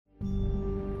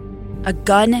a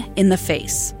gun in the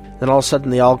face. Then all of a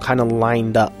sudden, they all kind of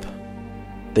lined up.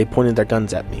 They pointed their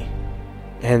guns at me.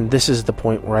 And this is the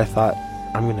point where I thought,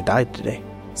 I'm going to die today.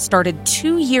 Started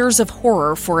 2 years of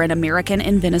horror for an American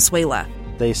in Venezuela.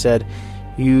 They said,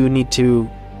 you need to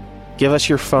give us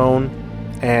your phone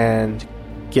and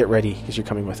get ready because you're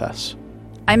coming with us.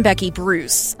 I'm Becky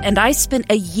Bruce, and I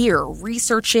spent a year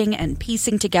researching and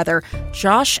piecing together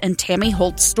Josh and Tammy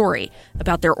Holt's story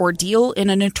about their ordeal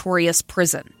in a notorious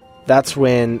prison. That's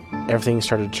when everything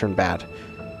started to turn bad.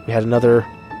 We had another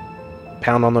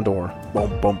pound on the door.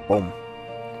 Boom, boom, boom.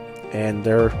 And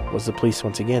there was the police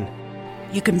once again.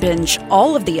 You can binge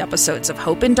all of the episodes of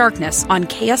Hope in Darkness on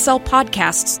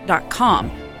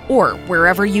KSLpodcasts.com or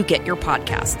wherever you get your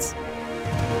podcasts.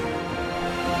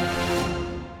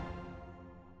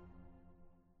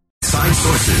 Side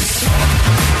sources.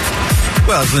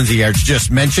 Well, as Lindsay Arch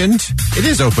just mentioned, it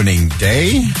is opening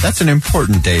day. That's an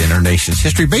important day in our nation's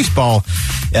history. Baseball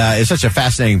is such a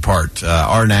fascinating part,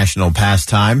 our national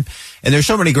pastime. And there's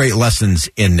so many great lessons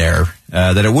in there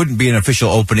that it wouldn't be an official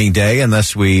opening day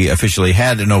unless we officially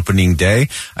had an opening day.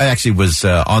 I actually was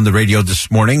on the radio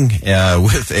this morning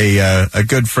with a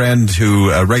good friend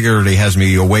who regularly has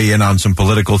me weigh in on some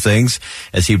political things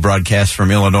as he broadcasts from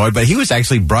Illinois. But he was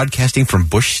actually broadcasting from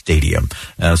Busch Stadium.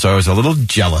 So I was a little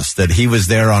jealous that he was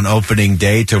there on opening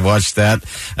day to watch that.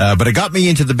 But it got me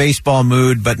into the baseball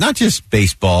mood, but not just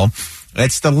baseball.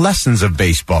 It's the lessons of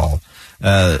baseball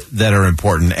that are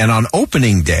important. And on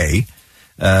opening day,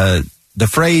 the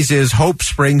phrase is hope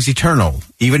springs eternal.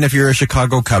 Even if you're a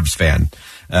Chicago Cubs fan,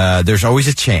 there's always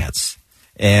a chance.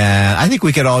 And I think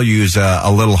we could all use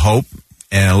a little hope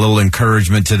and a little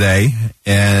encouragement today.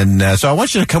 And so I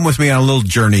want you to come with me on a little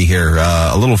journey here,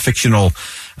 a little fictional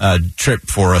trip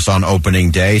for us on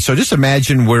opening day. So just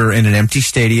imagine we're in an empty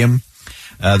stadium.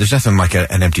 There's nothing like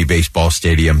an empty baseball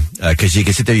stadium because you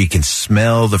can sit there, you can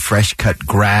smell the fresh cut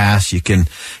grass, you can,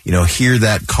 hear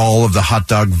that call of the hot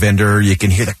dog vendor, you can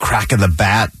hear the crack of the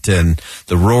bat and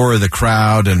the roar of the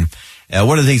crowd. And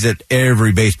one of the things that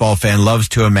every baseball fan loves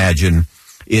to imagine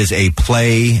is a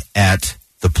play at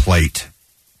the plate.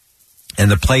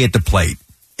 And the play at the plate,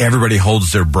 everybody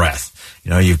holds their breath.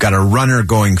 You've got a runner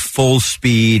going full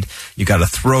speed. You've got a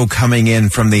throw coming in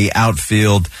from the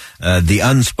outfield. The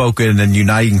unspoken and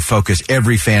uniting focus,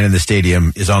 every fan in the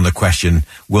stadium is on the question,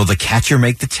 will the catcher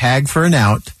make the tag for an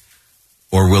out,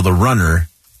 or will the runner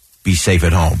be safe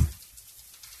at home?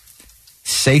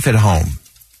 Safe at home.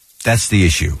 That's the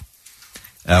issue.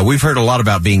 We've heard a lot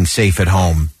about being safe at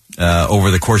home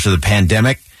over the course of the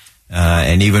pandemic,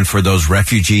 and even for those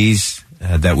refugees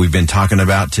that we've been talking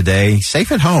about today.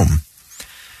 Safe at home.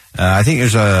 I think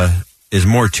there's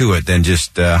more to it than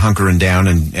just hunkering down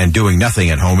and doing nothing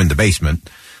at home in the basement.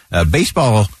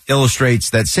 Baseball illustrates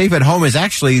that safe at home is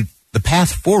actually the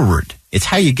path forward. It's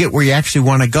how you get where you actually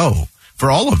want to go for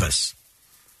all of us.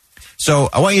 So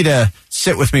I want you to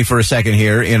sit with me for a second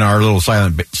here in our little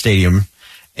silent stadium,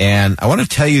 and I want to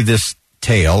tell you this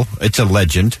tale. It's a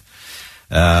legend,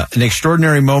 an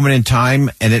extraordinary moment in time,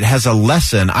 and it has a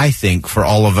lesson, I think, for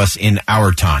all of us in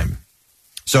our time.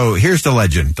 So here's the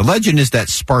legend. The legend is that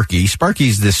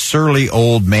Sparky's this surly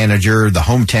old manager, the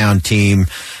hometown team.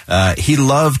 He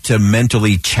loved to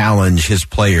mentally challenge his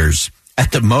players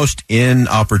at the most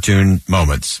inopportune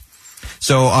moments.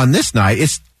 So on this night,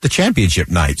 it's the championship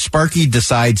night. Sparky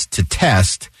decides to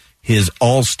test his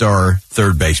all-star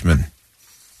third baseman.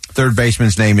 Third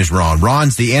baseman's name is Ron.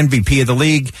 Ron's the MVP of the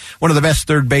league, one of the best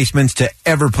third basemen to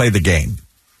ever play the game.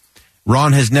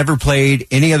 Ron has never played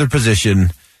any other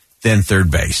position than third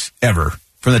base, ever.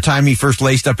 From the time he first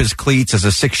laced up his cleats as a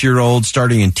 6-year-old,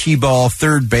 starting in T-ball,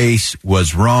 third base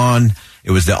was Ron.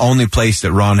 It was the only place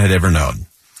that Ron had ever known.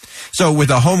 So with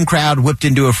the home crowd whipped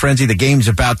into a frenzy, the game's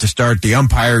about to start. The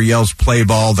umpire yells play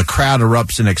ball. The crowd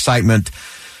erupts in excitement.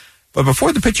 But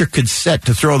before the pitcher could set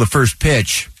to throw the first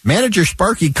pitch, manager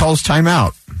Sparky calls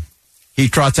timeout. He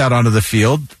trots out onto the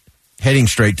field, heading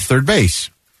straight to third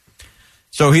base.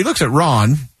 So he looks at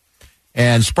Ron,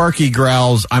 and Sparky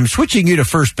growls, "I'm switching you to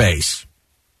first base."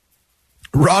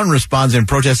 Ron responds in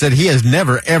protest that he has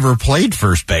never, ever played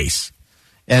first base.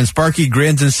 And Sparky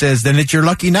grins and says, "Then it's your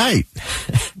lucky night.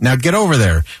 Now get over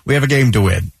there. We have a game to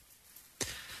win."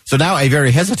 So now a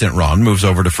very hesitant Ron moves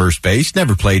over to first base,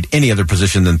 never played any other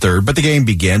position than third, but the game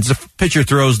begins. The pitcher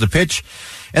throws the pitch,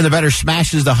 and the batter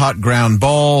smashes the hot ground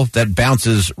ball that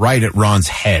bounces right at Ron's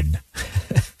head.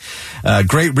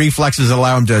 Great reflexes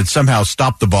allow him to somehow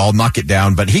stop the ball, knock it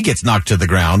down, but he gets knocked to the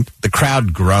ground. The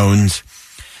crowd groans.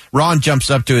 Ron jumps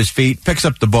up to his feet, picks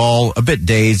up the ball, a bit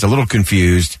dazed, a little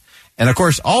confused. And, of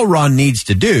course, all Ron needs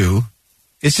to do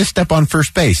is just step on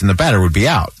first base, and the batter would be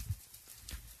out.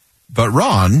 but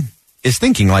Ron is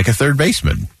thinking like a third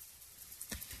baseman.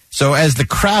 So as the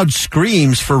crowd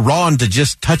screams for Ron to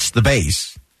just touch the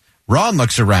base, Ron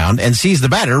looks around and sees the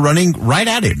batter running right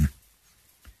at him.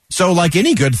 So like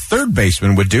any good third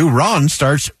baseman would do, Ron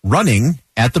starts running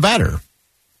at the batter.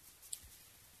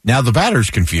 Now the batter's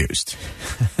confused.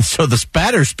 So the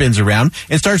batter spins around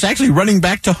and starts actually running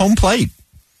back to home plate.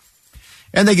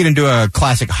 And they get into a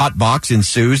classic hot box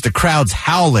ensues. The crowd's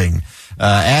howling,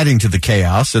 adding to the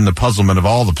chaos and the puzzlement of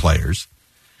all the players.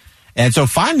 And so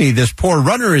finally, this poor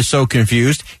runner is so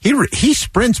confused, he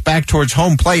sprints back towards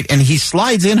home plate and he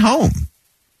slides in home.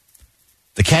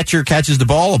 The catcher catches the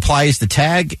ball, applies the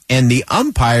tag, and the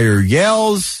umpire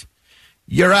yells,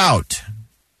 "You're out."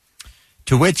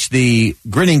 To which the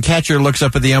grinning catcher looks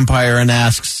up at the umpire and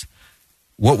asks,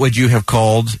 "What would you have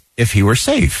called if he were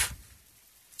safe?"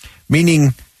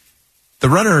 Meaning the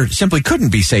runner simply couldn't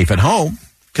be safe at home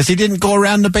because he didn't go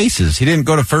around the bases. He didn't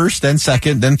go to first, then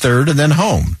second, then third, and then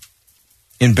home.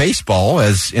 In baseball,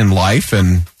 as in life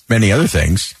and many other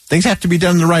things have to be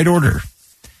done in the right order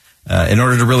in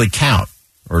order to really count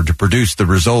or to produce the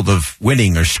result of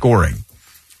winning or scoring.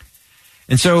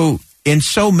 And so in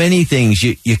so many things,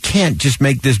 you can't just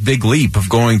make this big leap of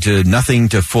going to nothing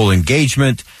to full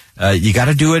engagement. You got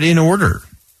to do it in order.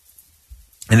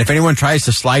 And if anyone tries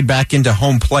to slide back into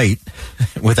home plate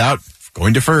without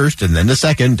going to first and then to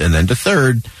second and then to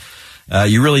third,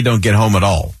 you really don't get home at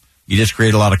all. You just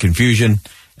create a lot of confusion,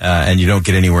 and you don't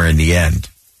get anywhere in the end.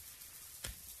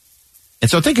 And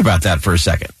so think about that for a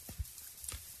second.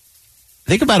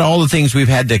 Think about all the things we've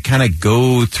had to kind of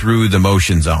go through the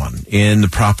motions on in the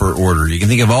proper order. You can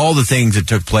think of all the things that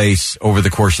took place over the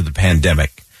course of the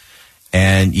pandemic.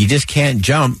 And you just can't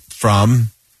jump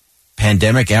from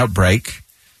pandemic outbreak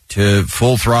to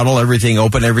full throttle, everything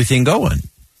open, everything going.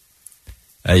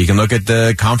 You can look at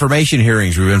the confirmation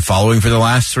hearings we've been following for the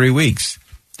last 3 weeks.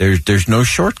 There's no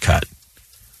shortcut.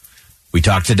 We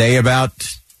talked today about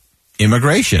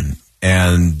immigration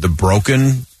and the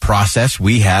broken process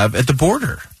we have at the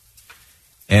border.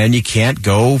 And you can't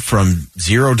go from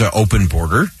zero to open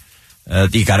border.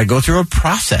 You got to go through a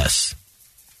process.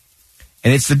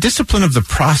 And it's the discipline of the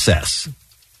process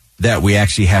that we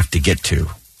actually have to get to.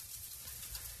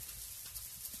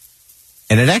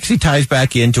 And it actually ties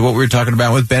back into what we were talking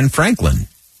about with Ben Franklin.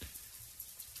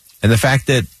 And the fact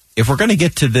that if we're going to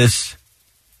get to this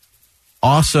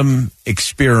awesome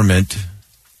experiment,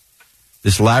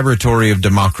 this laboratory of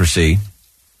democracy,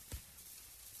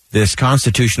 this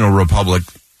constitutional republic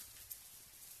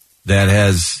that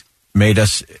has made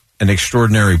us an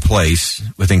extraordinary place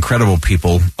with incredible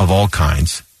people of all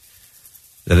kinds,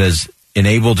 that has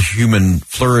enabled human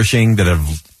flourishing, that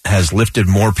has lifted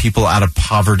more people out of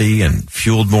poverty and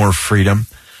fueled more freedom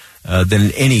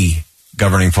than any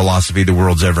governing philosophy the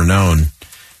world's ever known.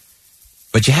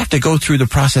 But you have to go through the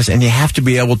process, and you have to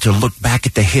be able to look back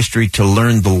at the history to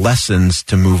learn the lessons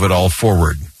to move it all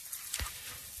forward.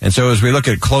 And so as we look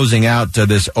at closing out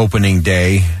this opening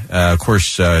day, of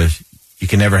course, you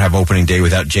can never have opening day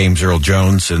without James Earl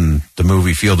Jones and the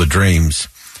movie Field of Dreams.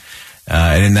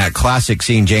 And in that classic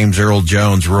scene, James Earl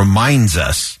Jones reminds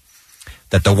us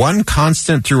that the one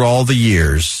constant through all the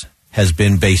years has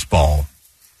been baseball.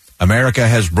 America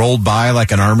has rolled by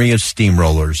like an army of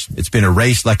steamrollers. It's been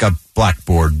erased like a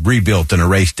blackboard, rebuilt and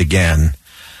erased again.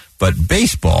 But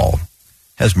baseball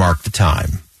has marked the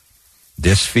time.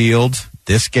 This field,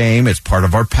 this game, it's part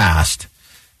of our past.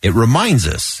 It reminds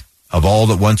us of all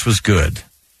that once was good,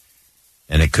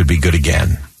 and it could be good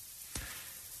again.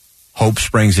 Hope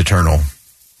springs eternal,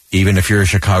 even if you're a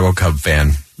Chicago Cub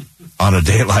fan on a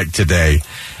day like today.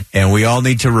 And we all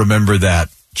need to remember that.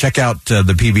 Check out the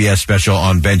PBS special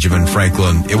on Benjamin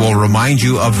Franklin. It will remind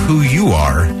you of who you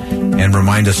are and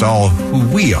remind us all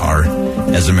who we are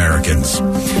as Americans.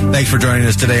 Thanks for joining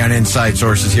us today on Inside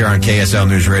Sources here on KSL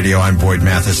News Radio. I'm Boyd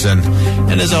Matheson.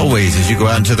 And as always, as you go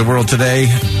out into the world today,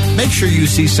 make sure you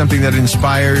see something that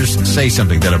inspires, say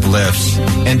something that uplifts,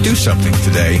 and do something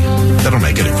today that'll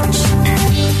make a difference.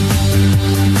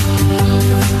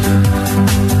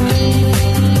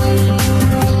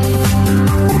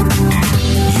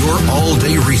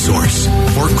 All-day resource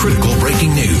for critical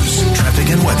breaking news, traffic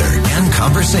and weather, and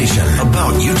conversation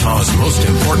about Utah's most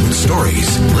important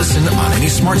stories. Listen on any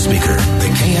smart speaker,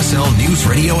 the KSL News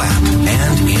Radio app,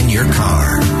 and in your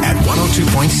car at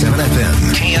 102.7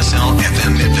 FM, KSL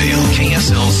FM Midvale,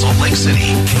 KSL Salt Lake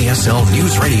City, KSL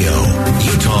News Radio,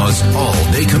 Utah's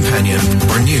all-day companion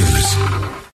for news.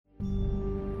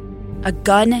 A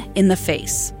gun in the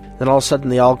face. Then all of a sudden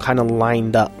they all kind of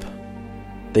lined up.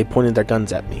 They pointed their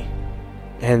guns at me.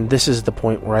 And this is the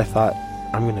point where I thought,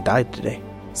 I'm going to die today.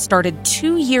 started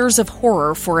 2 years of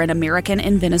horror for an American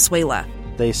in Venezuela.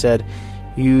 They said,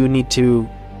 you need to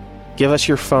give us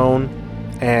your phone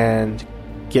and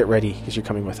get ready because you're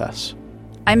coming with us.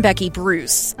 I'm Becky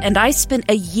Bruce, and I spent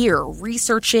a year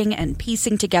researching and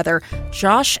piecing together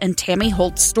Josh and Tammy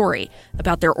Holt's story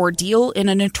about their ordeal in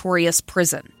a notorious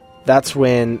prison. That's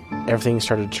when everything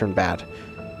started to turn bad.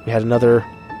 We had another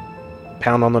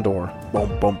pound on the door.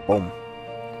 Boom, boom, boom.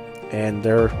 And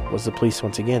there was the police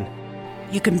once again.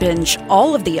 You can binge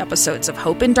all of the episodes of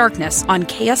Hope in Darkness on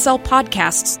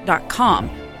KSLPodcasts.com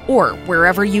or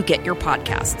wherever you get your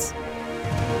podcasts.